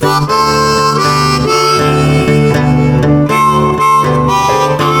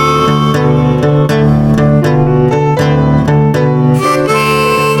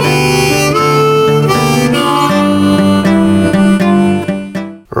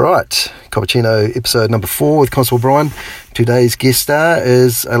Right, Cappuccino episode number 4 with Constable Brian. Today's guest star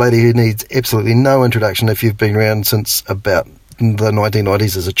is a lady who needs absolutely no introduction if you've been around since about the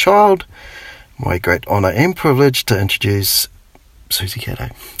 1990s as a child. My great honour and privilege to introduce Suzy Cato.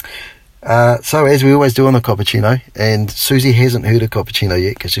 So as we always do on the Cappuccino, and Suzy hasn't heard of Cappuccino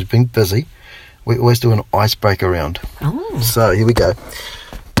yet because she's been busy, we always do an icebreaker round. Oh. So here we go.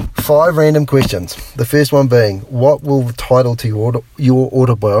 5 random questions. The first one being, what will the title to your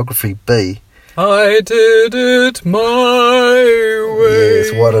autobiography be? I did it my way.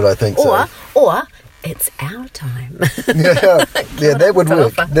 Yes, why did I think so? Or it's our time. yeah, that would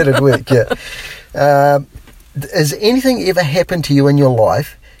work. That'd work, yeah. Has anything ever happened to you in your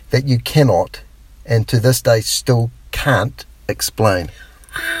life that you cannot, and to this day still can't, explain?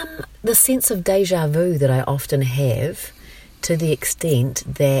 The sense of deja vu that I often have, to the extent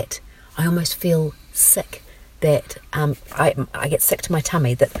that I almost feel sick, that I get sick to my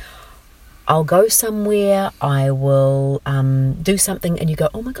tummy, that I'll go somewhere, I will do something, and you go,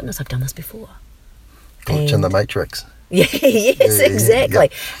 oh my goodness, I've done this before. Glitch in the Matrix. Yeah, yes, exactly.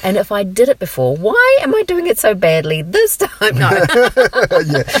 Yeah. And if I did it before, why am I doing it so badly this time? No.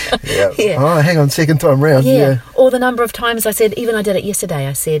 yeah. Oh, hang on, second time round. Yeah. Or the number of times I said, even I did it yesterday,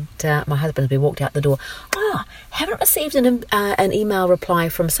 I said, my husband, as we walked out the door, haven't received an email reply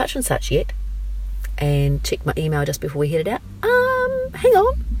from such and such yet. And checked my email just before we headed out. Hang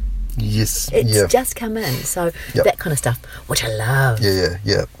on. Yes. It's just come in. So that kind of stuff, which I love. Yeah.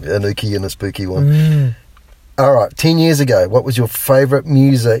 An ookie and a spooky one. All right, 10 years ago, what was your favourite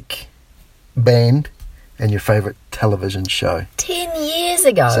music band and your favourite television show? 10 years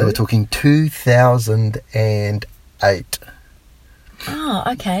ago? So we're talking 2008. Oh,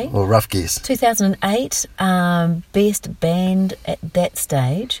 okay. Or rough guess. 2008, best band at that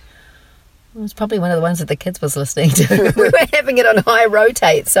stage. It was probably one of the ones that the kids was listening to. We were having it on high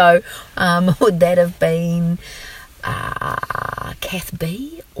rotate, so would that have been... Kath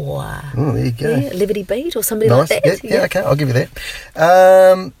B or there you go. Liberty Beat or somebody nice. like that. Yeah, okay, I'll give you that.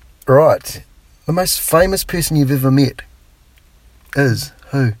 Right, the most famous person you've ever met is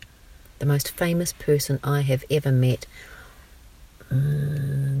who? The most famous person I have ever met,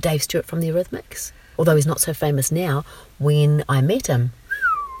 Dave Stewart from the Eurythmics. Although he's not so famous now, when I met him,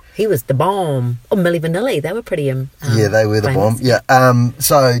 he was the bomb. Or Milli Vanilli, they were pretty yeah, they were the famous. bomb. Yeah.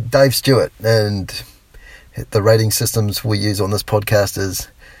 So Dave Stewart, and the rating systems we use on this podcast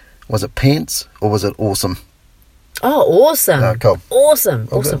was it pants or was it awesome? Oh, awesome. Oh, cool. Awesome.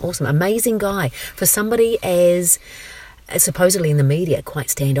 Okay. Awesome. Amazing guy. For somebody as supposedly in the media quite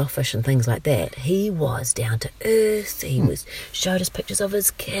standoffish and things like that, he was down to earth. He showed us pictures of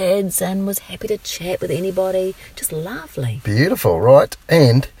his kids and was happy to chat with anybody. Just lovely. Beautiful, right?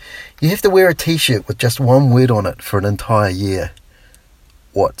 And you have to wear a t-shirt with just one word on it for an entire year.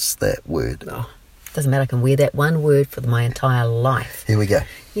 What's that word? Oh, doesn't matter. I can wear that one word for my entire life. Here we go.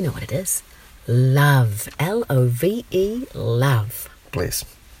 You know what it is. Love. Love. Love. Bless.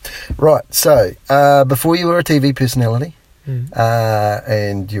 Right, so before you were a TV personality,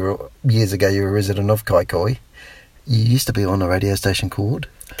 and years ago you were a resident of Kaikoui, you used to be on a radio station called?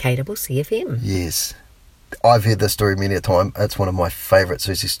 CFM. Yes. I've heard this story many a time. It's one of my favourite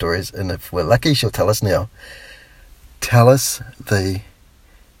Suzy stories, and if we're lucky, she'll tell us now. Tell us the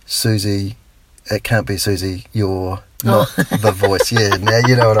Suzy... It can't be Suzy, you're not the voice. Yeah, now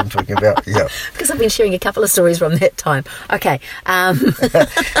you know what I'm talking about. Yeah. Because I've been sharing a couple of stories from that time. Okay. I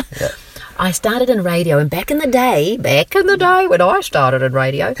started in radio, and back in the day when I started in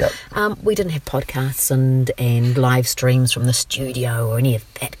radio, we didn't have podcasts and live streams from the studio or any of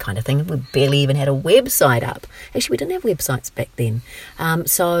that kind of thing. We barely even had a website up. Actually, we didn't have websites back then.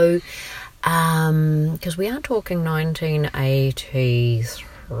 Because we are talking 1983.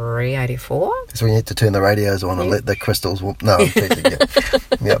 384. So we need to turn the radios on and let the crystals... No, I'm teasing you.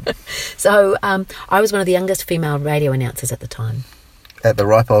 Yep. So I was one of the youngest female radio announcers at the time. At the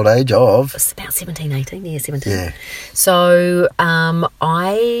ripe old age of? It's about 17, 18. Yeah, 17. Yeah. So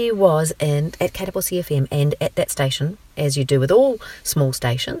I was at Cato CFM, and at that station, as you do with all small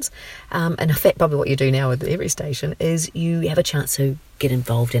stations, and in fact probably what you do now with every station, is you have a chance to get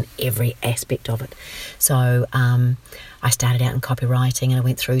involved in every aspect of it. So I started out in copywriting, and I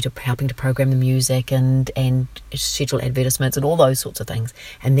went through to helping to program the music and schedule advertisements and all those sorts of things,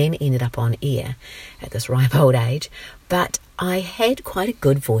 and then ended up on air at this ripe old age. But I had quite a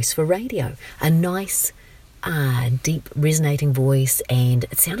good voice for radio, a nice, deep, resonating voice, and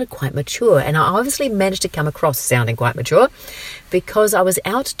it sounded quite mature. And I obviously managed to come across sounding quite mature because I was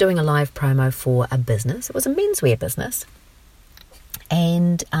out doing a live promo for a business. It was a menswear business.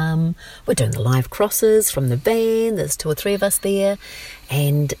 And we're doing the live crosses from the van. There's 2 or 3 of us there.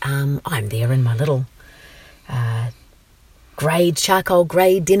 And I'm there in my little charcoal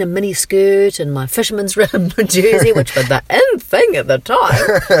grey denim mini skirt and my fisherman's rib jersey, which was the in thing at the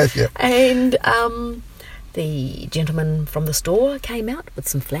time. Yeah. And the gentleman from the store came out with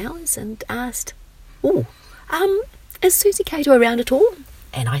some flowers and asked, is Suzy Cato around at all?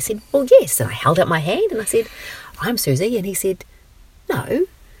 And I said, well, yes. And I held out my hand and I said, I'm Suzy. And he said, no,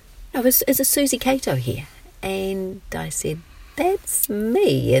 is a Suzy Cato here? And I said, that's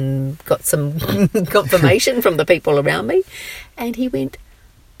me, and got some confirmation from the people around me. And he went,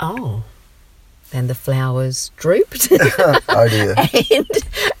 oh. And the flowers drooped. Oh dear. And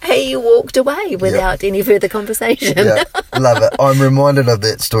he walked away without any further conversation. Yeah, love it. I'm reminded of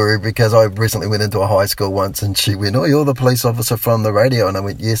that story because I recently went into a high school once and she went, oh, you're the police officer from the radio. And I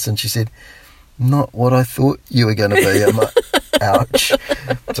went, yes. And she said, not what I thought you were going to be. I'm like, ouch.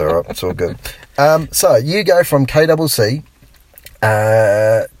 It's all right. It's all good. So you go from KCC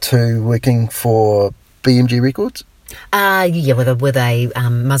to working for BMG Records? With a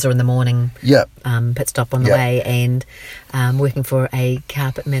muzzer in the morning. Yep. Pit stop on the way, and working for a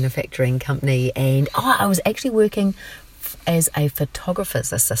carpet manufacturing company. And I was actually working as a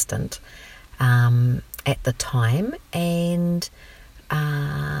photographer's assistant at the time, and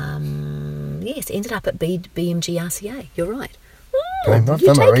ended up at BMG RCA. You're right. I've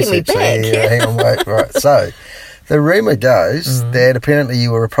You're done my taking me research. back. Yeah, hang on, wait. Right. So the rumour goes that apparently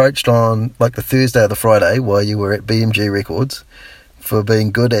you were approached on like the Thursday or the Friday while you were at BMG Records for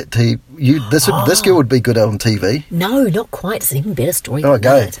being good at TV. This girl would be good on TV. No, not quite. It's an even better story. Oh,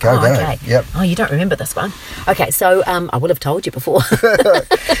 go. Okay. Yep. Oh, you don't remember this one? Okay, so I would have told you before.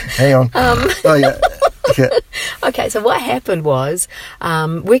 Hang on. Oh, yeah. Yeah. Okay, so what happened was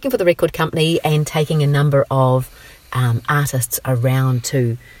working for the record company and taking a number of artists around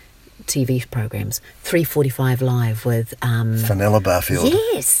to TV programs. 3:45 Live with Vanilla Barfield.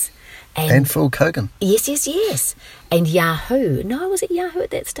 Yes. And Phil Kogan. Yes. And Yahoo. No, was it Yahoo at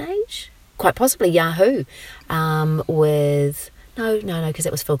that stage? Quite possibly Yahoo. With... No, because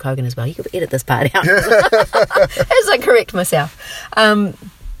it was Phil Kogan as well. You could edit this part out as I correct myself.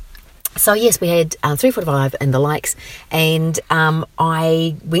 So, yes, we had 3:45 and the likes. And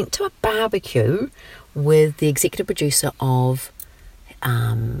I went to a barbecue with the executive producer of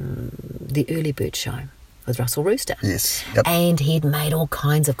the Early Bird Show with Russell Rooster. Yes. Yep. And he'd made all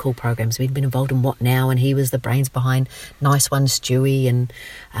kinds of cool programs. We'd been involved in What Now, and he was the brains behind Nice One Stewie and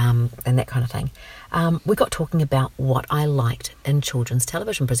that kind of thing. We got talking about what I liked in children's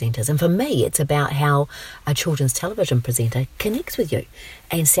television presenters. And for me, it's about how a children's television presenter connects with you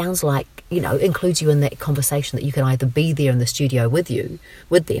and sounds like, includes you in that conversation, that you can either be there in the studio with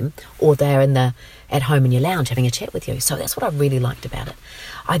them, or they're at home in your lounge having a chat with you. So that's what I really liked about it.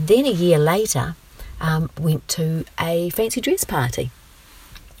 I then, a year later, went to a fancy dress party.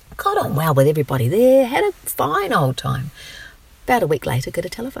 Got on well with everybody there, had a fine old time. About a week later, got a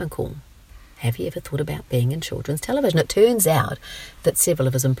telephone call. Have you ever thought about being in children's television? It turns out that several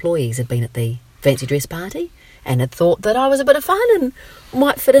of his employees had been at the fancy dress party and had thought that I was a bit of fun and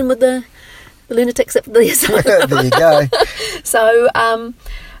might fit in with the lunatics at the There you go. So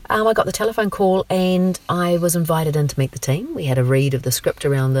I got the telephone call and I was invited in to meet the team. We had a read of the script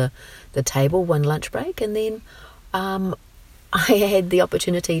around the table, one lunch break, and then I had the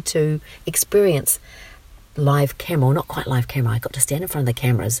opportunity to experience live camera, or not quite live camera. I got to stand in front of the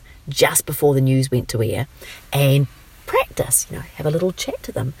cameras just before the news went to air and practice, have a little chat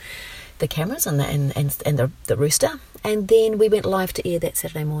to them, the cameras and the rooster, and then we went live to air that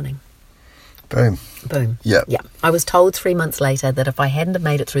Saturday morning. Boom. Yeah. I was told 3 months later that if I hadn't have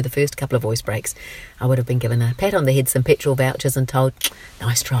made it through the first couple of voice breaks, I would have been given a pat on the head, some petrol vouchers, and told,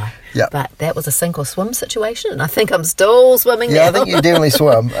 nice try. Yeah. But that was a sink or swim situation, and I think I'm still swimming now. Yeah, I think you definitely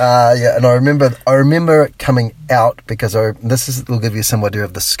swim. And I remember it coming out because this will give you some idea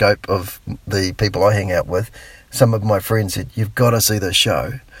of the scope of the people I hang out with. Some of my friends said, you've got to see this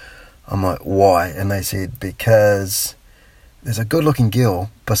show. I'm like, why? And they said, because there's a good-looking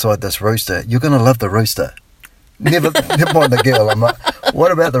girl beside this rooster. You're going to love the rooster. Never mind the girl. I'm like,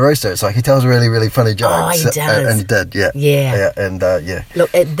 what about the rooster? It's like he tells really, really funny jokes. Oh, he does. And he did, yeah. Yeah. And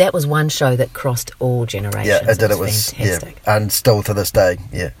Look, that was one show that crossed all generations. Yeah, it did. It was fantastic. Yeah. And still to this day,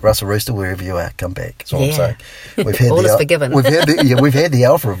 yeah. Russell Rooster, wherever you are, come back. That's all I'm saying. We've had all is forgiven. We've had the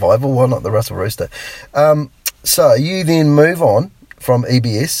Alpha Revival. Why not the Russell Rooster? So you then move on from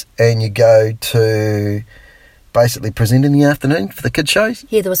EBS and you go to basically present in the afternoon for the kids shows?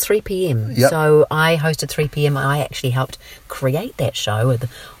 Yeah, there was 3 p.m. Yep. So I hosted 3 p.m. I actually helped create that show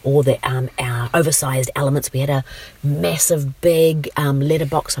with all the our oversized elements. We had a massive, big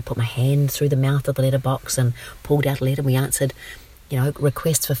letterbox. I put my hand through the mouth of the letterbox and pulled out a letter. We answered,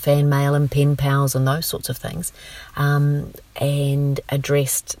 requests for fan mail and pen pals and those sorts of things, and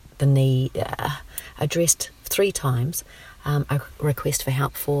addressed the need. Addressed 3 times. A request for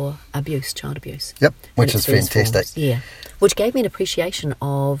help for child abuse. Yep, which is fantastic. Yeah, which gave me an appreciation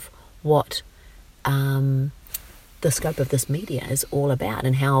of what the scope of this media is all about,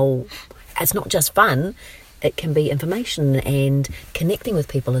 and how it's not just fun, it can be information and connecting with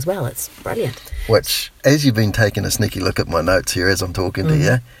people as well. It's brilliant. Which, as you've been taking a sneaky look at my notes here as I'm talking to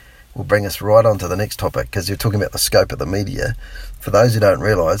you, will bring us right on to the next topic, because you're talking about the scope of the media. For those who don't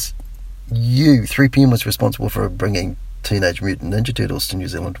realise, 3PM was responsible for bringing Teenage Mutant Ninja Turtles to New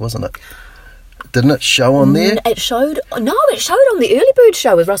Zealand, wasn't it? Didn't it show on there? It showed on the Early Bird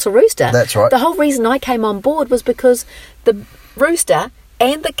show with Russell Rooster. That's right. The whole reason I came on board was because the Rooster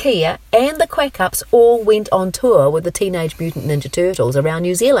and the Kia and the Quack Ups all went on tour with the Teenage Mutant Ninja Turtles around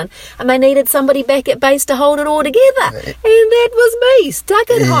New Zealand, and they needed somebody back at base to hold it all together. And that was me, stuck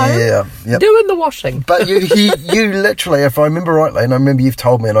at home, doing the washing. But you literally, if I remember rightly, and I remember you've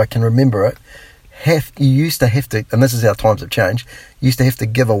told me and I can remember it, you used to have to, and this is how times have changed, you used to have to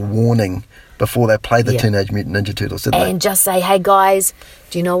give a warning before they played the Teenage Mutant Ninja Turtles, didn't they? And just say, hey guys,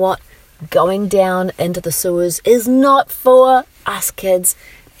 do you know what? Going down into the sewers is not for us kids.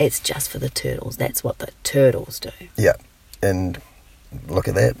 It's just for the turtles. That's what the turtles do. Yeah. And look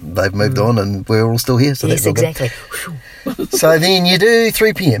at that. They've moved on and we're all still here. So yes, that's exactly. So then you do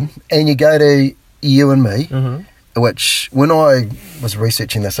 3 p.m. and you go to You and Me, which when I was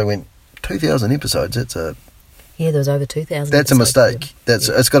researching this, I went, 2,000 episodes, yeah, there was over 2,000. That's a mistake.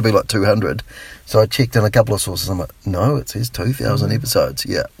 It's got to be like 200. So I checked in a couple of sources. I'm like, no, it says 2,000 episodes.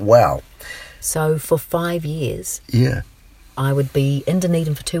 Yeah, wow. So for 5 years, I would be in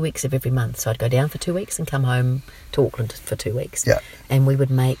Dunedin for 2 weeks of every month. So I'd go down for 2 weeks and come home to Auckland for 2 weeks. Yeah, and we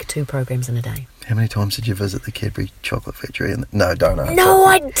would make 2 programs in a day. How many times did you visit the Cadbury Chocolate Factory? No, don't answer. No,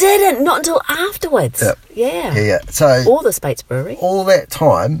 I didn't. Not until afterwards. Yeah. So or the Speight's Brewery. All that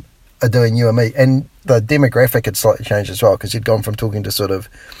time are doing You and Me, and the demographic had slightly changed as well, because you'd gone from talking to sort of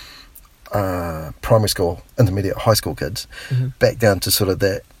primary school, intermediate, high school kids, back down to sort of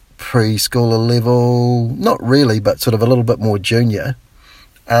that preschooler level, not really, but sort of a little bit more junior.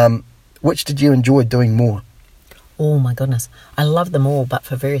 Which did you enjoy doing more? Oh my goodness, I loved them all, but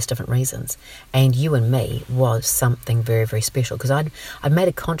for various different reasons. And You and Me was something very, very special, because I'd made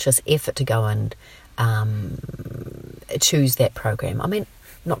a conscious effort to go and choose that program. I mean,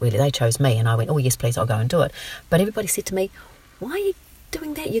 not really, they chose me, and I went, oh yes please, I'll go and do it. But everybody said to me, why are you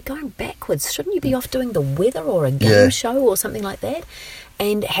doing that? You're going backwards. Shouldn't you be off doing the weather or a game show or something like that?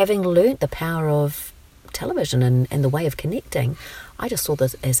 And having learnt the power of television and the way of connecting, I just saw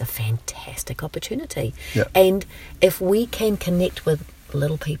this as a fantastic opportunity. And if we can connect with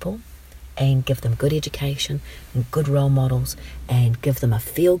little people and give them good education and good role models and give them a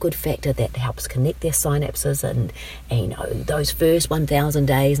feel-good factor that helps connect their synapses and those first 1,000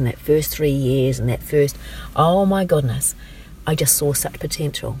 days and that first 3 years and that first, oh my goodness, I just saw such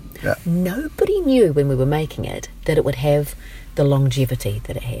potential. Nobody knew when we were making it that it would have the longevity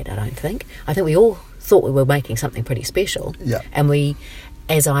that it had, I don't think. I think we all thought we were making something pretty special. And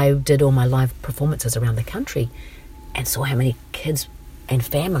as I did all my live performances around the country and saw how many kids and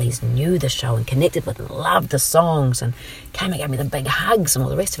families knew the show and connected with and loved the songs and came and gave me the big hugs and all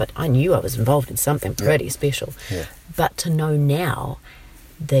the rest of it, I knew I was involved in something pretty special. But to know now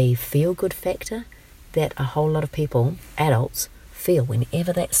the feel-good factor that a whole lot of people, adults, feel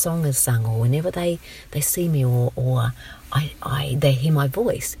whenever that song is sung or whenever they see me or they hear my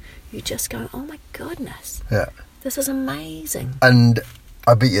voice, you just go, oh my goodness, this is amazing. And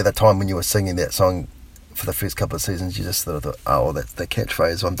I bet you at the time when you were singing that song for the first couple of seasons, you just thought, oh, that's the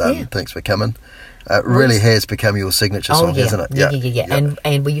catchphrase, I'm done, thanks for coming. It really has become your signature song, hasn't it? Yeah.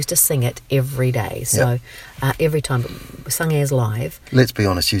 And we used to sing it every day. So every time we sung as live. Let's be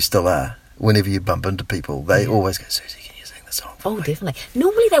honest, you still are. Whenever you bump into people, they always go, Suzy, can you sing the song for me? Definitely.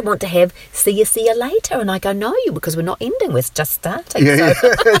 Normally they want to have see you later, and I go, no, because we're not ending, we're just starting. We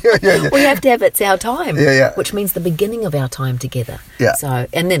have to have it's our time, which means the beginning of our time together. So,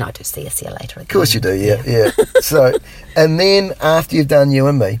 and then I do see you later again. Of course you do, yeah. So, and then after you've done You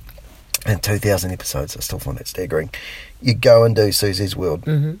and Me, and 2,000 episodes, I still find that staggering, you go and do Suzy's World,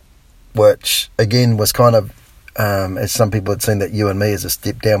 which again was kind of, as some people had seen that You and Me as a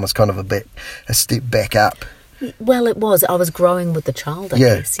step down, was kind of a step back up. Well, it was. I was growing with the child, I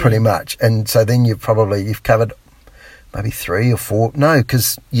guess. Pretty much. And so then you've covered maybe 3 or 4. No,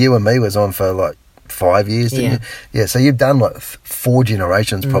 because You and Me was on for like 5 years, didn't you? Yeah, so you've done like 4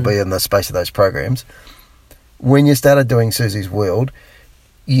 generations probably in the space of those programs. When you started doing Suzy's World,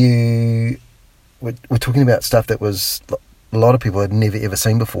 we're talking about stuff that was a lot of people had never ever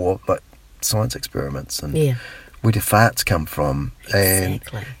seen before, like science experiments and where do farts come from and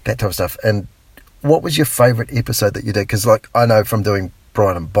that type of stuff. And what was your favourite episode that you did? Because like I know from doing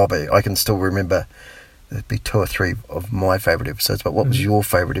Brian and Bobby, I can still remember there'd be 2 or 3 of my favourite episodes, but what was your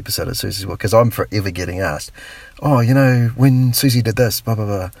favourite episode of Suzy's World? Because I'm forever getting asked, when Suzy did this, blah, blah,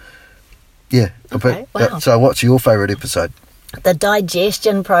 blah. Yeah. Okay, wow. So what's your favourite episode? The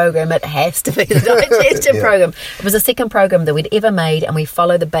digestion program. It has to be the digestion program. It was the second program that we'd ever made, and we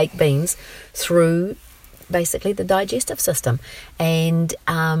follow the baked beans through basically the digestive system. And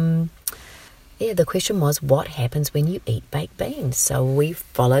the question was, what happens when you eat baked beans? So we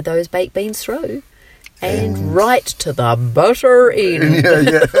followed those baked beans through. And right to the butter end.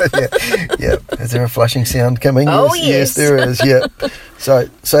 Yeah. Is there a flushing sound coming? Oh, yes, there is. Yeah. So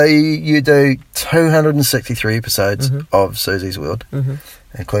you do 263 episodes of Suzy's World,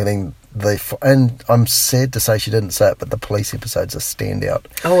 including and I'm sad to say she didn't say it, but the police episodes are standout.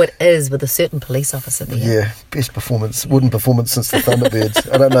 Oh, it is, with a certain police officer there. Yeah, best wooden performance since the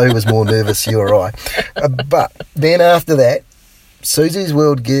Thunderbirds. I don't know who was more nervous, you or I. But then after that, Suzy's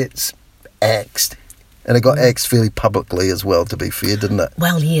World gets axed. And it got axed fairly publicly as well, to be fair, didn't it?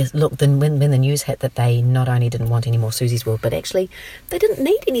 Well, yes. Look, then when the news hit that they not only didn't want any more Suzy's World, but actually they didn't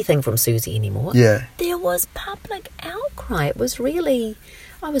need anything from Suzy anymore. Yeah. There was public outcry. It was really...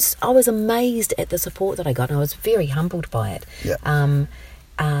 I was amazed at the support that I got, and I was very humbled by it. Yeah.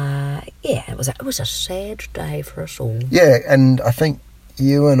 It was a sad day for us all. Yeah, and I think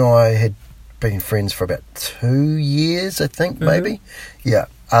you and I had been friends for about 2 years, I think, maybe. Yeah.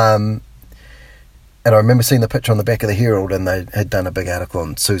 And I remember seeing the picture on the back of the Herald, and they had done a big article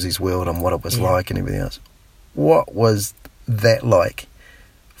on Suzy's World and what it was like and everything else. What was that like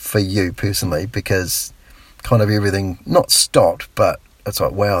for you personally? Because kind of everything, not stopped, but it's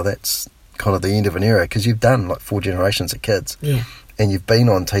like, wow, that's kind of the end of an era, because you've done like 4 generations of kids. Yeah. And you've been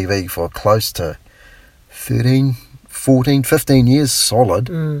on TV for close to 13, 14, 15 years solid.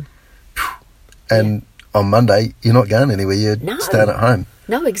 And on Monday, you're not going anywhere. You're staying at home.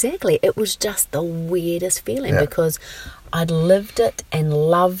 No, exactly. It was just the weirdest feeling because I'd lived it and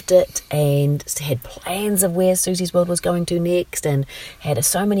loved it and had plans of where Suzy's World was going to next and had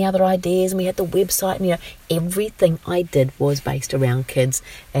so many other ideas, and we had the website, and everything I did was based around kids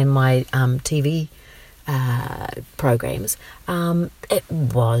and my TV programs. It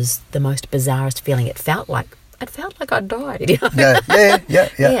was the most bizarrest feeling. It felt like I died.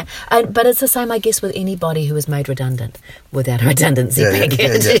 Yeah. But it's the same, I guess, with anybody who is made redundant without a redundancy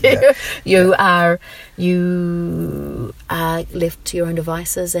package. You are left to your own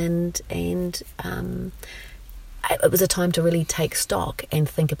devices, and it was a time to really take stock and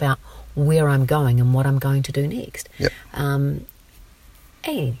think about where I'm going and what I'm going to do next. Yep. And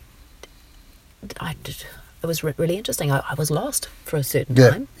it was really interesting. I was lost for a certain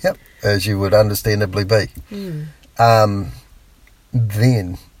time. Yep, as you would understandably be.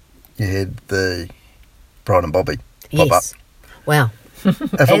 Then you had the Brian and Bobby pop up. Wow.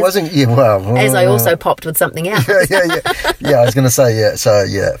 If it wasn't, as I also popped with something else. Yeah, I was going to say, So,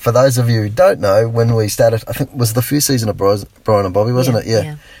 for those of you who don't know, when we started, I think it was the first season of Brian and Bobby, wasn't it?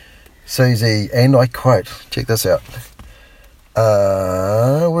 Yeah. Suzy, and I quote, check this out.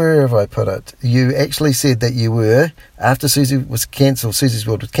 Where have I put it? You actually said that you were, after Suzy's World was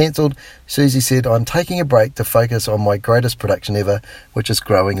cancelled, Suzy said, I'm taking a break to focus on my greatest production ever, which is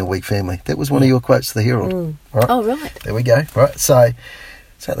growing a weak family. That was one of your quotes to the Herald. Right? Oh, right. There we go. Right. So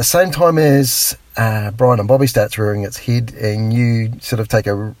at the same time as Brian and Bobby starts rearing its head, and you sort of take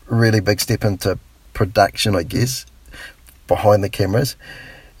a really big step into production, I guess, behind the cameras,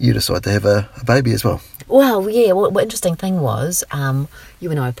 you decide to have a baby as well. Well, yeah. Well, the interesting thing was,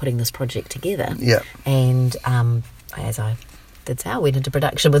 you and I were putting this project together. Yeah. And as I did say, I went into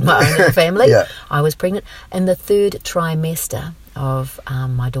production with my own little family. Yeah. I was pregnant. In the 3rd trimester of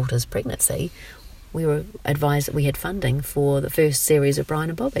my daughter's pregnancy, we were advised that we had funding for the first series of Brian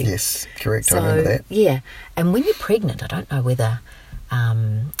and Bobby. Yes, correct. I remember that. Yeah. And when you're pregnant, I don't know whether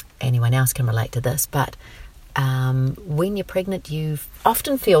anyone else can relate to this, but when you're pregnant, you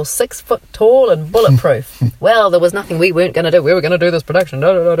often feel 6 foot tall and bulletproof. Well, there was nothing we weren't going to do. We were going to do this production,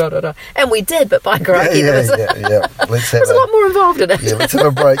 and we did. But by crikey, there was a lot more involved in it. Yeah, let's have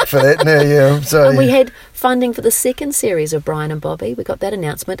a break for that now. Yeah, so and we had funding for the 2nd series of Brian and Bobby. We got that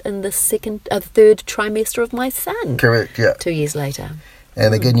announcement in the 3rd trimester of my son. Correct. Yeah. 2 years later.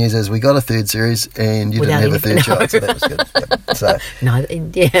 And the good news is we got a third series, and you didn't have a third child, so that was good. Yep. So no,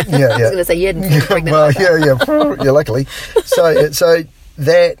 yeah. I was going to say you hadn't been pregnant. Well, yeah, luckily. So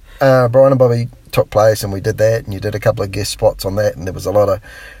that Brian and Bobby took place, and we did that, and you did a couple of guest spots on that, and there was a lot of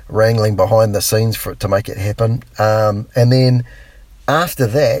wrangling behind the scenes for it to make it happen. And then after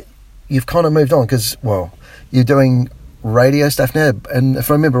that, you've kind of moved on because, well, you're doing radio stuff now, and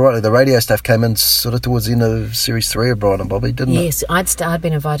if I remember rightly, the radio stuff came in sort of towards the end of Series 3 of Brian and Bobby, didn't it? Yes, I'd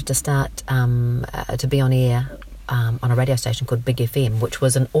been invited to start to be on air on a radio station called Big FM, which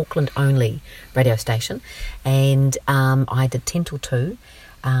was an Auckland-only radio station, and I did 10 till 2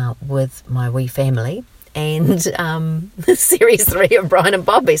 with my wee family, and Series 3 of Brian and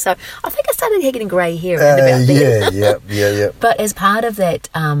Bobby. So I think I started getting grey hair around about then. Yeah. But as part of that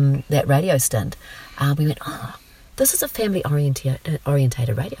radio stint, we went, this is a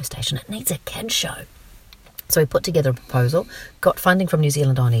family-orientated radio station. It needs a kids show. So we put together a proposal, got funding from New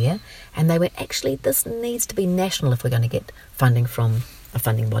Zealand On Air, and they went, actually, this needs to be national if we're going to get funding from a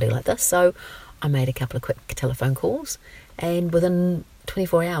funding body like this. So I made a couple of quick telephone calls, and within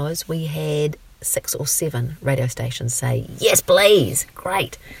 24 hours, we had 6 or 7 radio stations say, yes, please,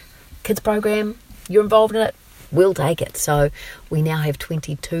 great. Kids program, you're involved in it, we'll take it. So we now have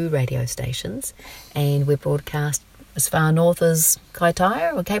 22 radio stations, and we're broadcast as far north as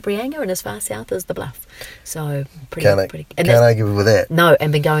Kaitaia or Cape Reinga, and as far south as the Bluff. So can't argue with that. No,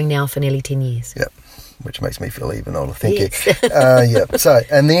 and been going now for nearly 10 years. Yep, which makes me feel even older. Thank yes. you. Yeah. So,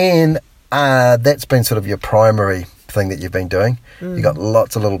 and then that's been sort of your primary thing that you've been doing. You've got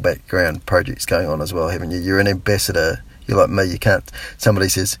lots of little background projects going on as well, haven't you? You're an ambassador. You're like me. You can't. Somebody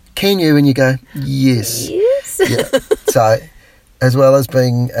says, "Can you?" and you go, "Yes." Yes. Yeah. So, as well as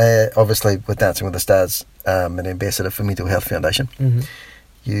being obviously with Dancing with the Stars, an ambassador for Mental Health Foundation,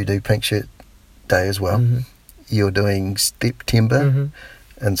 you do Pink Shirt Day as well. You're doing September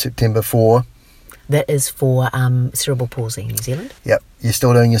in September for. That is for cerebral palsy in New Zealand. Yep. You're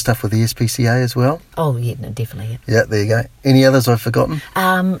still doing your stuff with the SPCA as well? Oh, yeah, no, definitely. Yeah, there you go. Any others I've forgotten?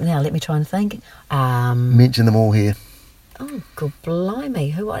 Now, let me try and think. Mention them all here. Oh, good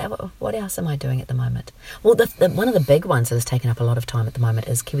blimey. What else am I doing at the moment? Well, one of the big ones that has taken up a lot of time at the moment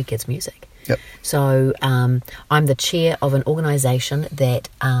is Kiwi Kids Music. Yep. So I'm the chair of an organisation that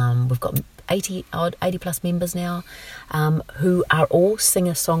we've got 80 plus members now, who are all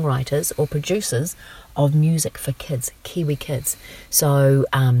singer-songwriters or producers of music for kids, Kiwi kids. So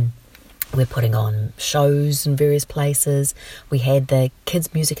we're putting on shows in various places. We had the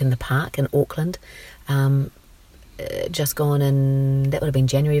Kids Music in the Park in Auckland, just gone in, that would have been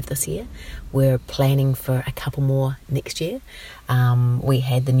January of this year. We're planning for a couple more next year. We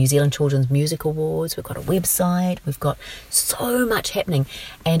had the New Zealand Children's Music Awards. We've got a website. We've got so much happening.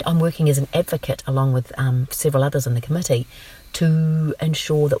 And I'm working as an advocate along with several others in the committee to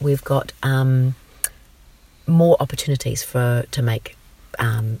ensure that we've got more opportunities to make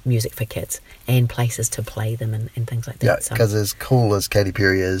music for kids and places to play them and things like that. Yeah, because as cool as Katy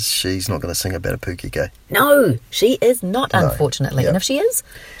Perry is, she's not going to sing about a pukike. No, she is not, unfortunately. Yep. And if she is,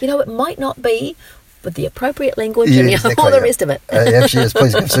 it might not be with the appropriate language and all the rest of it. If she is,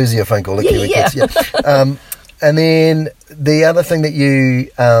 please give Suzy a phone call at Kiwi Kids. Yeah. And then the other thing that you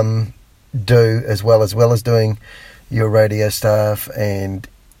do as well as doing your radio stuff and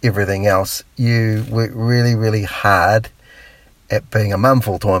everything else, you work really, really hard at being a mum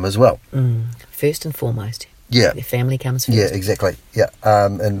full time as well. First and foremost. Yeah. The family comes first. Yeah, exactly. Yeah.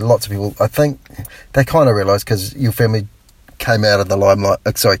 And lots of people, I think, they kind of realise because your family came out of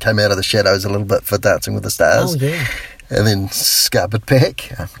the shadows a little bit for Dancing with the Stars. Oh, yeah. And then scuppered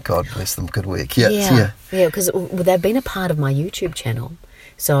back. Oh, God bless them, good work. Yeah, because they've been a part of my YouTube channel.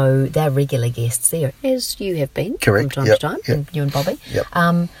 So they're regular guests there, as you have been. Correct. From time to time, and you and Bobby.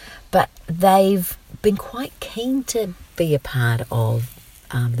 Yep. But they've been quite keen to be a part of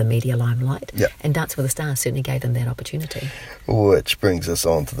the media limelight. Yep. And Dancing with the Stars certainly gave them that opportunity. Which brings us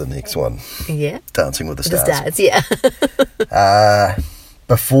on to the next one. Yeah. Dancing with the Stars. The Stars, yeah.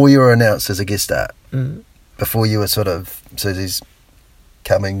 Before you were announced as a guest star, before you were sort of, Suzy's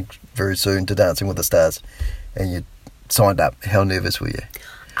coming very soon to Dancing with the Stars, and you signed up, how nervous were you?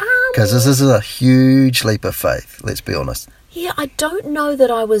 Because this is a huge leap of faith, let's be honest. Yeah, I don't know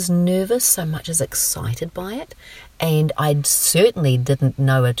that I was nervous so much as excited by it. And I certainly didn't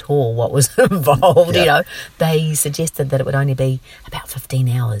know at all what was involved. Yeah. They suggested that it would only be about 15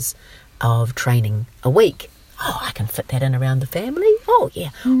 hours of training a week. Oh, I can fit that in around the family. Oh,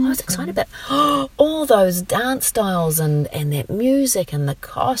 yeah. I was excited about all those dance styles and that music and the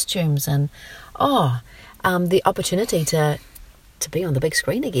costumes and, the opportunity to be on the big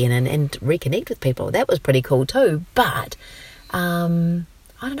screen again and reconnect with people. That was pretty cool too. But I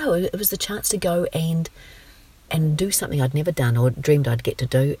don't know, it was the chance to go and do something I'd never done or dreamed I'd get to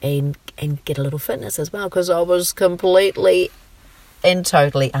do, and get a little fitness as well, because I was completely and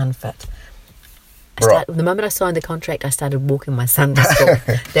totally unfit. The moment I signed the contract, I started walking my son to school.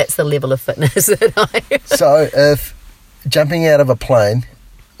 That's the level of fitness that I... So if jumping out of a plane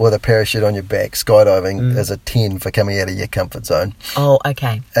with a parachute on your back, skydiving is a 10 for coming out of your comfort zone. Oh,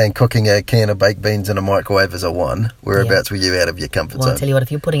 okay. And cooking a can of baked beans in a microwave is a 1. Whereabouts were you out of your comfort zone? Well, I'll tell you what, if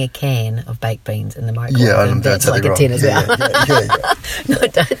you're putting a can of baked beans in the microwave, I'm that's like a 10 as well. Yeah. No,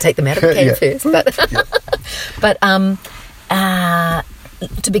 don't take them out of the can first. But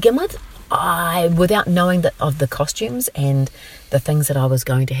to begin with, without knowing of the costumes and the things that I was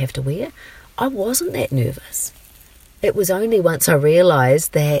going to have to wear, I wasn't that nervous. It was only once I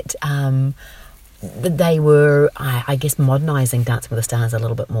realised that they were, I guess, modernising Dancing with the Stars a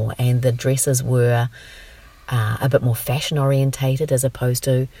little bit more, and the dresses were a bit more fashion orientated as opposed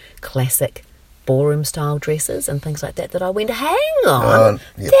to classic ballroom style dresses and things like that, I went, hang on,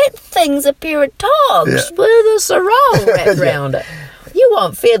 that thing's a pair of togs with a sarong wrapped around it. You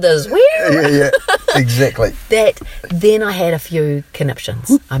want feathers, where? Yeah, exactly. Then I had a few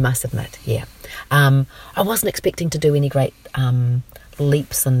conniptions, I must admit, I wasn't expecting to do any great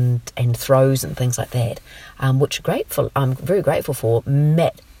leaps and throws and things like that, which I'm very grateful for.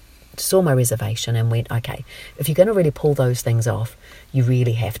 Matt saw my reservation and went, okay, if you're going to really pull those things off, you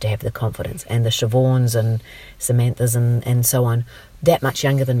really have to have the confidence. And the Siobhans and Samanthas and so on, that much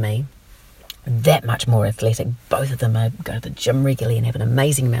younger than me, that much more athletic. Both of them go to the gym regularly and have an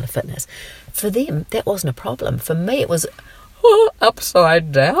amazing amount of fitness. For them, that wasn't a problem. For me, it was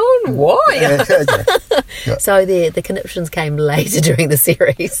upside down. Why? Yeah. So the conniptions came later during the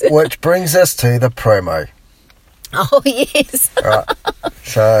series. Which brings us to the promo. Oh, yes. Right.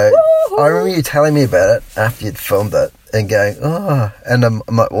 So I remember you telling me about it after you'd filmed it and going, and I'm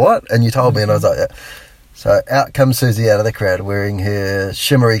like, what? And you told me, and I was like, yeah. So out comes Suzy out of the crowd wearing her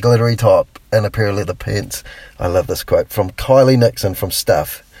shimmery, glittery top and a pair of leather pants. I love this quote from Kylie Nixon from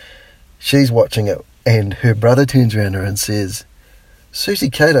Stuff. She's watching it, and her brother turns around her and says, Suzy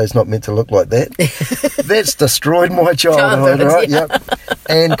Cato's not meant to look like that. That's destroyed my childhood, right? Yeah. Yep.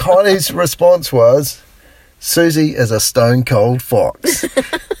 And Kylie's response was, Suzy is a stone cold fox,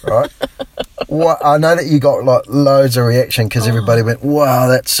 right? I know that you got like loads of reaction because everybody went, wow,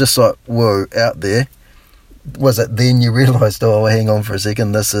 that's just like, whoa, out there. Was it then you realised, hang on for a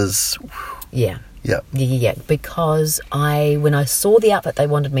second, this is... Yeah, because when I saw the outfit they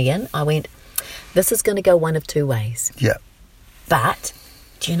wanted me in, I went, this is going to go one of two ways. Yeah. But,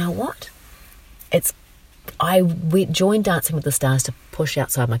 do you know what? I joined Dancing with the Stars to push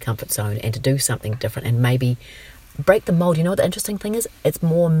outside my comfort zone and to do something different and maybe break the mould. You know what the interesting thing is? It's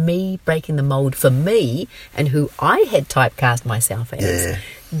more me breaking the mould for me and who I had typecast myself as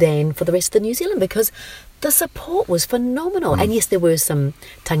than for the rest of the New Zealand, because the support was phenomenal. And yes, there were some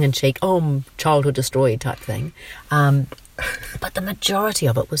tongue-in-cheek, childhood destroyed type thing. But the majority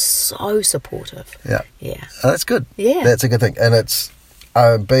of it was so supportive. Yeah. That's good. Yeah. That's a good thing. And it's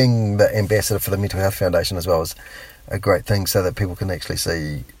being the ambassador for the Mental Health Foundation as well is a great thing, so that people can actually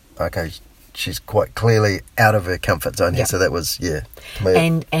see, okay, she's quite clearly out of her comfort zone here. So that was, to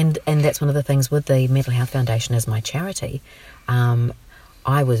me. And that's one of the things with the Mental Health Foundation as my charity.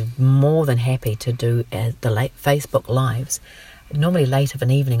 I was more than happy to do the late Facebook Lives, normally late of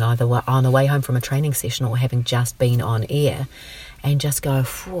an evening, either on the way home from a training session or having just been on air, and just go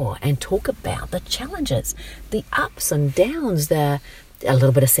and talk about the challenges, the ups and downs, a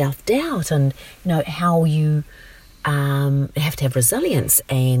little bit of self-doubt, and how you have to have resilience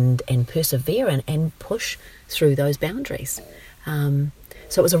and persevere and push through those boundaries.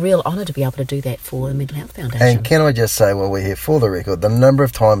 So it was a real honour to be able to do that for the Mental Health Foundation. And can I just say, while we're here, for the record, the number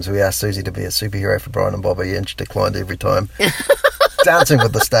of times we asked Suzy to be a superhero for Brian and Bobby, and she declined every time. Dancing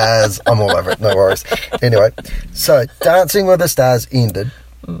with the Stars, I'm all over it, no worries. Anyway, so Dancing with the Stars ended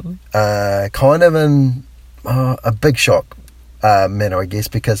kind of in a big shock manner, I guess,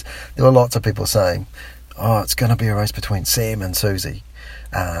 because there were lots of people saying, it's going to be a race between Sam and Suzy.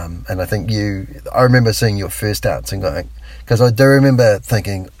 And I think I remember seeing your first dance and going, because I do remember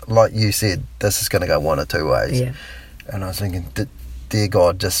thinking, like you said, this is going to go one or two ways. Yeah. And I was thinking, dear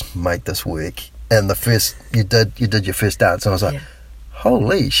God, just make this work. And you did your first dance, and I was like,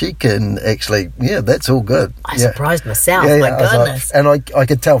 holy, she can actually, that's all good. I surprised myself, my goodness. And I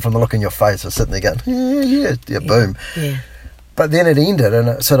could tell from the look in your face, I was sitting there going, boom. Yeah. But then it ended, and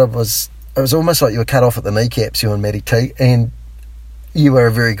it sort of was almost like you were cut off at the kneecaps, you and Maddie T, and you were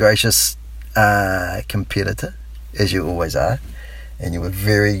a very gracious competitor, as you always are, and you were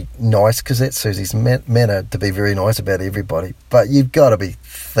very nice, because that's Suzy's manner, to be very nice about everybody. But you've got to be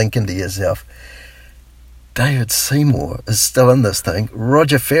thinking to yourself, David Seymour is still in this thing.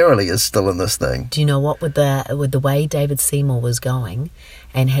 Roger Farrelly is still in this thing. Do you know what, with the way David Seymour was going,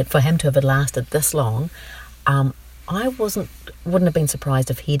 and for him to have lasted this long, I wouldn't have been surprised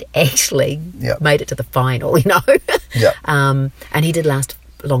if he'd actually made it to the final, you know. Yeah. And he did last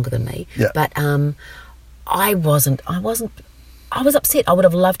longer than me. Yeah. But I was upset. I would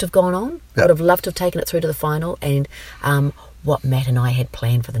have loved to have gone on. I would have loved to have taken it through to the final. And what Matt and I had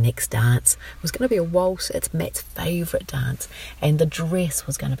planned for the next dance was going to be a waltz. It's Matt's favourite dance. And the dress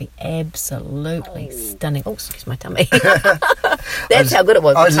was going to be absolutely stunning. Oh, excuse my tummy. That's how good it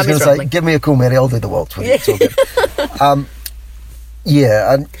was. I was just going to say, give me a call, Matty. I'll do the waltz with you. It's all good.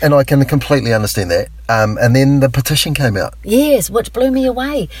 And I can completely understand that. And then the petition came out. Yes, which blew me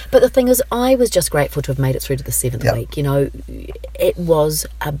away. But the thing is, I was just grateful to have made it through to the 7th week. You know, it was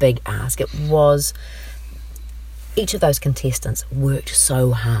a big ask. It was... Each of those contestants worked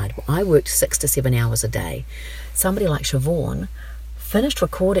so hard. I worked 6 to 7 hours a day. Somebody like Siobhan finished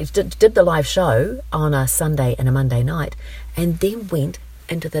recording, did the live show on a Sunday and a Monday night, and then went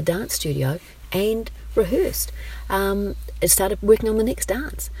into the dance studio and rehearsed. It started working on the next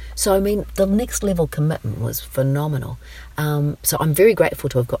dance. So, I mean, the next level commitment was phenomenal. So I'm very grateful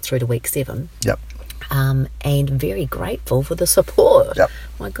to have got through to week 7. Yep. And very grateful for the support. Yep.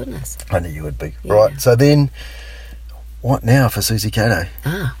 My goodness. I knew you would be. Yeah. Right, so then... What now for Suzy Cato?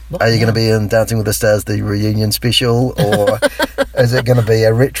 Are you going to be in Dancing with the Stars, the reunion special, or is it going to be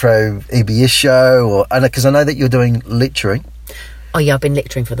a retro EBS show? Or because I know that you're doing lecturing. Oh yeah, I've been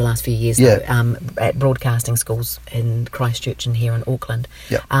lecturing for the last few years now, at broadcasting schools in Christchurch and here in Auckland.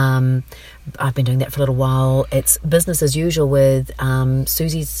 Yeah. I've been doing that for a little while. It's business as usual with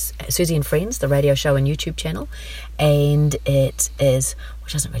Suzy and Friends, the radio show and YouTube channel, and it is,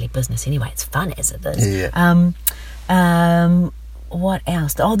 which isn't really business anyway. It's fun as it is. Yeah. What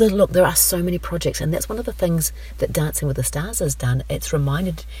else? Oh, look, there are so many projects, and that's one of the things that Dancing with the Stars has done. It's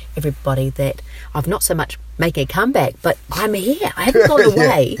reminded everybody that I've not so much making a comeback, but I'm here. I haven't gone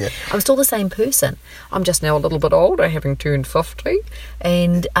away. Yeah. I'm still the same person. I'm just now a little bit older, having turned 50,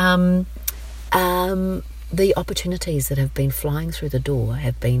 and the opportunities that have been flying through the door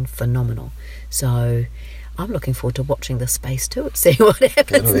have been phenomenal. So I'm looking forward to watching this space too, to see what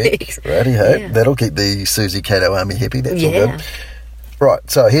happens next. Righty-ho. Yeah. That'll keep the Suzy Cato army happy. That's all Yeah. good.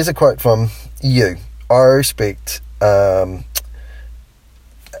 Right, so here's a quote from you. I respect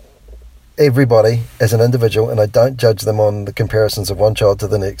everybody as an individual, and I don't judge them on the comparisons of one child to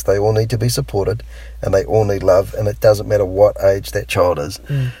the next. They all need to be supported, and they all need love, and it doesn't matter what age that child is.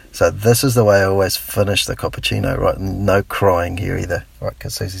 So this is the way I always finish the cappuccino, right? And no crying here either, right?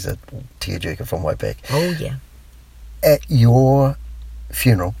 Because Suzy's a tearjerker from way back. Oh yeah. At your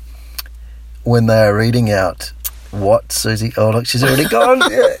funeral, when they are reading out what Suzy... Oh, look, she's already gone.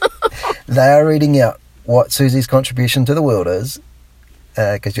 Yeah. They are reading out what Suzy's contribution to the world is,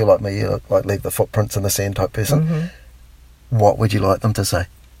 because you're like me, you like leave the footprints in the sand type person. Mm-hmm. What would you like them to say?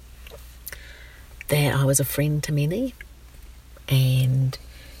 That I was a friend to many, and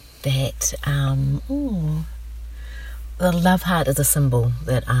that the love heart is a symbol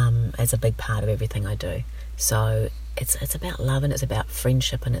that is a big part of everything I do. So it's about love, and it's about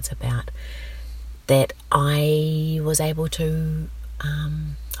friendship, and it's about that I was able to.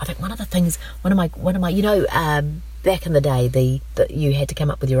 I think one of my you know, back in the day, you had to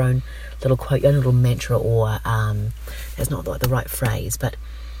come up with your own little quote, your own little mantra, or that's not the right phrase, but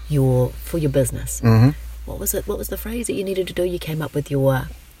for your business. Mm-hmm. What was it? What was the phrase that you needed to do? You came up with your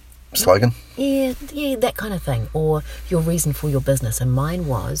slogan. Yeah, that kind of thing, or your reason for your business. And mine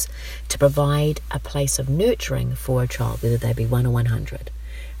was to provide a place of nurturing for a child, whether they be 1 or 100,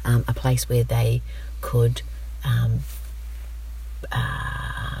 a place where they could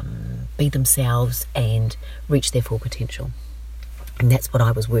be themselves and reach their full potential. And that's what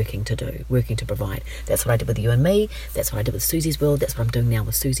I was working to provide. That's what I did with You and Me. That's what I did with Suzy's World. That's what I'm doing now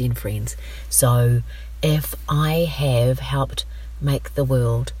with Suzy and Friends. So if I have helped make the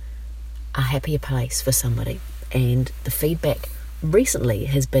world a happier place for somebody, and the feedback recently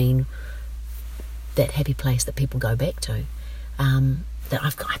has been that happy place that people go back to, that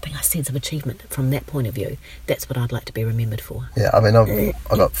I've got, I think, a sense of achievement from that point of view. That's what I'd like to be remembered for. Yeah, I mean,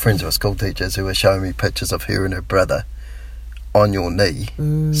 I've got friends who are school teachers who are showing me pictures of her and her brother on your knee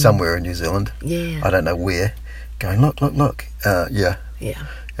somewhere in New Zealand. Yeah. I don't know where. Going, look. Yeah.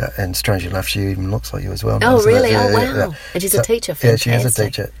 And strangely enough, she even looks like you as well. Oh, really? Yeah, wow. yeah. And she's a teacher. Fantastic. Yeah, she is a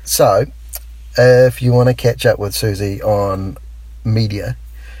teacher. So, if you want to catch up with Suzy on media,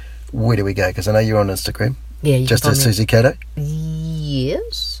 where do we go? Because I know you're on Instagram. Yeah, you just can as find me. Suzy Cato.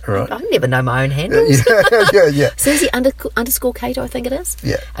 years. Right. I never know my own handles. Yeah. Suzy underscore Cato, I think it is.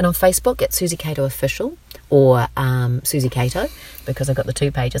 Yeah. And on Facebook, it's Suzy Cato Official or Suzy Cato, because I've got the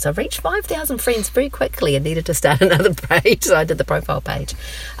 2 pages. I've reached 5,000 friends very quickly and needed to start another page, so I did the profile page.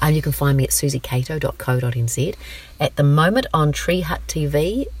 You can find me at suzycato.co.nz. At the moment on Tree Hut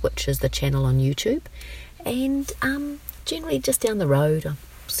TV, which is the channel on YouTube, and generally just down the road, a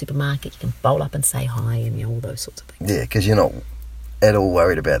supermarket, you can bowl up and say hi and all those sorts of things. Yeah, because you're not at all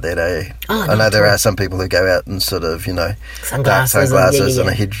worried about that, are you? Oh, I know there are some people who go out and sort of, dark sunglasses and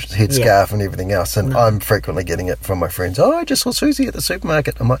a headscarf and everything else, and I'm frequently getting it from my friends. Oh, I just saw Suzy at the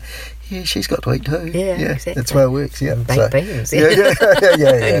supermarket. I'm like, yeah, she's got to eat too. Yeah, exactly. That's why it works. Yeah, Baked beans. Yeah.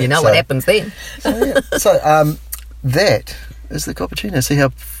 And you know what happens then. So that is the cappuccino. See how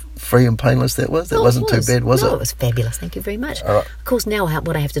free and painless that was? That wasn't too bad, was it? No, it was fabulous. Thank you very much. All right. Of course, now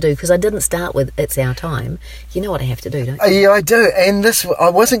what I have to do, because I didn't start with It's Our Time, you know what I have to do, don't you? Yeah, I do. And I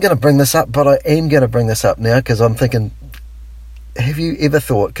wasn't going to bring this up, but I am going to bring this up now, because I'm thinking, have you ever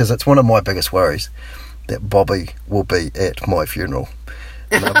thought, because it's one of my biggest worries, that Bobby will be at my funeral?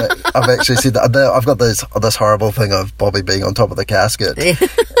 And I've actually said that I've got this horrible thing of Bobby being on top of the casket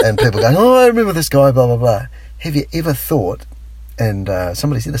and people going, oh, I remember this guy, blah, blah, blah. Have you ever thought, and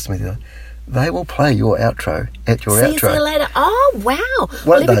somebody said this to me the other day, they will play your outro at your outro. See you later. Oh, wow.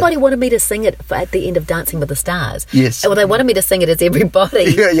 Well, everybody wanted me to sing it at the end of Dancing with the Stars. Yes. Well, they wanted me to sing it as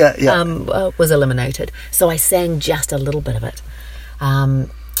everybody Yeah. was eliminated. So I sang just a little bit of it.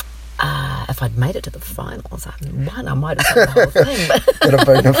 If I'd made it to the finals, I might have sung the whole thing. But Would have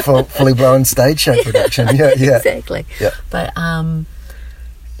been a fully blown stage show production. Yeah. Exactly. Yeah. But, I'd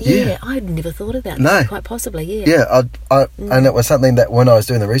never thought of that. No. Quite possibly, yeah. Yeah, and it was something that when I was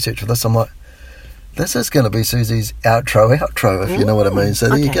doing the research for this, I'm like, this is going to be Suzy's outro, if you know what I mean. So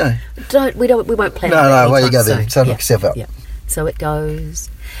there you go. We won't plan. No, well, you go soon. then. So look yourself up. Yeah. So it goes.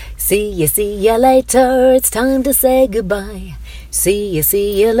 See ya later. It's time to say goodbye. See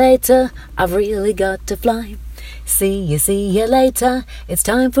ya later. I've really got to fly. See ya later. It's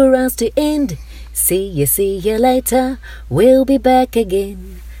time for us to end. See ya later. We'll be back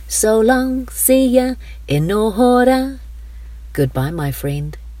again. So long. See ya in no hora. Goodbye, my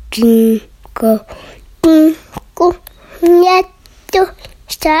friend. Twinkle, twinkle, little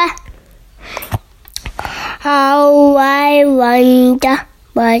star, how I wonder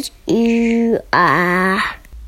what you are.